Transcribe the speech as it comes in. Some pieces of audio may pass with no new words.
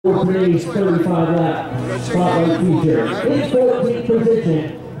for today's 35 lap spotlight feature. In 14th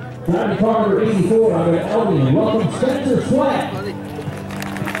position, driving car number 84 out of Albion. Welcome Spencer Sweat. In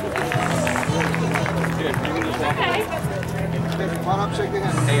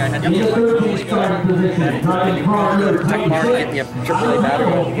the 13th starting position, driving car number 26 out of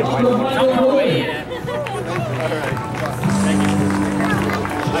Albion. Welcome Michael Williams.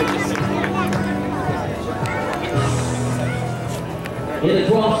 In the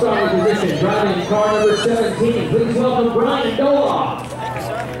 12th starting position, driving car number 17, please welcome Brian Noah.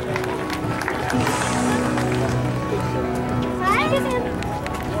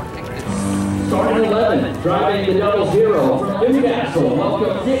 Starting 11, driving the 00 from Newcastle,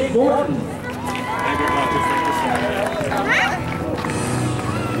 welcome Nick Morton.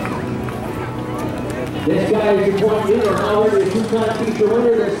 This guy is your point leader, already a two-time feature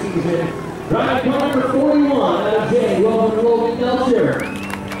winner this season. Driving car number 41 out of J, welcome Logan Melcher.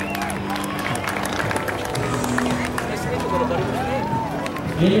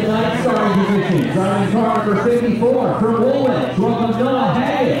 In the 9th starting position, driving car number 54 from Woolwich, welcome Noah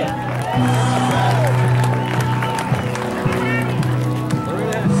Haggett.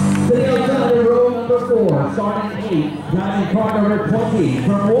 To the outside of row number 4, starting 8, driving car number 20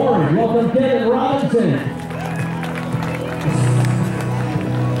 from Warren, welcome Kevin Robinson.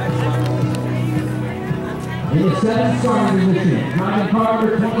 In the 7th starting position, driving car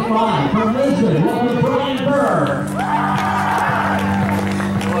number 25 from Lisbon, welcome Brian Burr.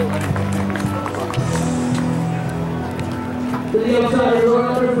 To the outside of row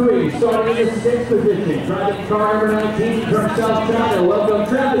number 3, starting in the 6th position, driving car number 19 from South China, welcome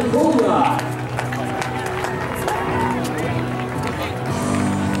Travis Kulga.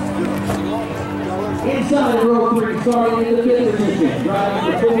 Inside of row 3, starting in the 5th position, driving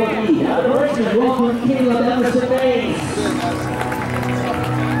the 4E out of Richmond, welcome Caleb Emerson Mays.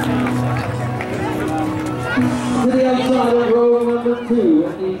 To the outside of row number 2,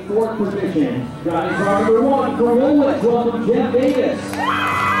 in the 4th position, driving car number 1 from Woolwich, welcome Jeff Davis.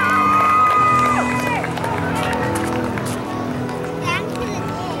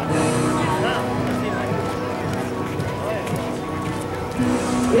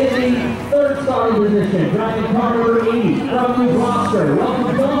 In the 3rd starting position, driving car number 80 from New Gloucester,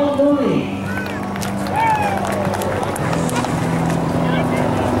 welcome Donald Mooney.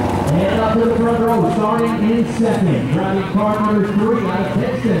 And up to the front row, starting in 2nd, driving car number 3 out of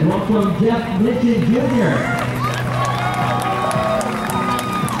Pittston, welcome Jeff Mitchell Jr.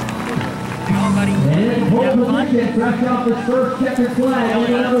 And in pole position, fresh off his first checkered flag,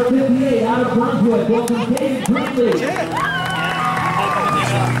 only number 58 out of Brunswick, welcome David Brindley.